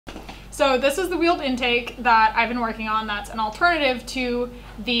So this is the wheeled intake that I've been working on. That's an alternative to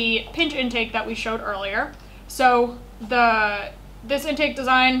the pinch intake that we showed earlier. So this intake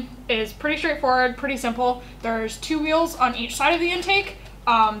design is pretty straightforward, pretty simple. There's 2 wheels on each side of the intake.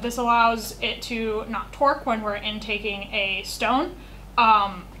 This allows it to not torque when we're intaking a stone.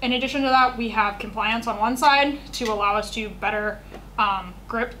 In addition to that, we have compliance on one side to allow us to better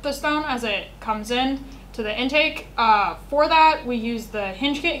grip the stone as it comes in to the intake. For that, we use the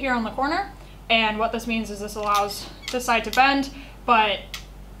hinge kit here on the corner, and what this means is this allows this side to bend, but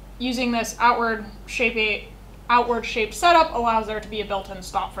using this outward shaped setup allows there to be a built-in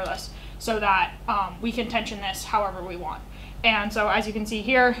stop for this, so that we can tension this however we want. And so as you can see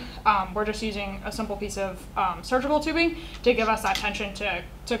here, we're just using a simple piece of surgical tubing to give us that tension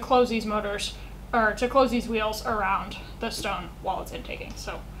to close these motors, or to close these wheels around the stone while it's intaking.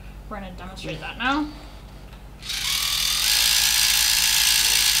 So we're going to demonstrate that now.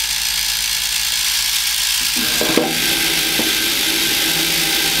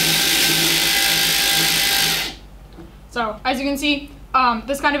 So as you can see,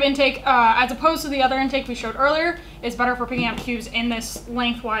 this kind of intake, as opposed to the other intake we showed earlier, is better for picking up cubes in this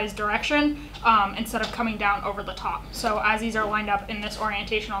lengthwise direction instead of coming down over the top. So as these are lined up in this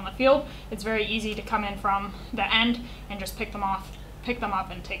orientation on the field, it's very easy to come in from the end and just pick them up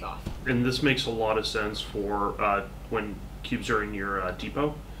and take off. And this makes a lot of sense for when cubes are in your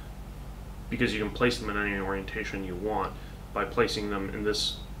depot, because you can place them in any orientation you want. By placing them in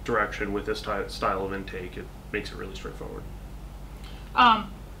this direction with this style of intake, it makes it really straightforward.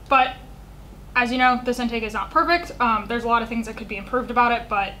 But as you know, this intake is not perfect. There's a lot of things that could be improved about it,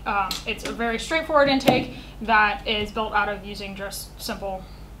 but it's a very straightforward intake that is built out of using just simple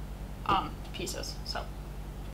pieces. So.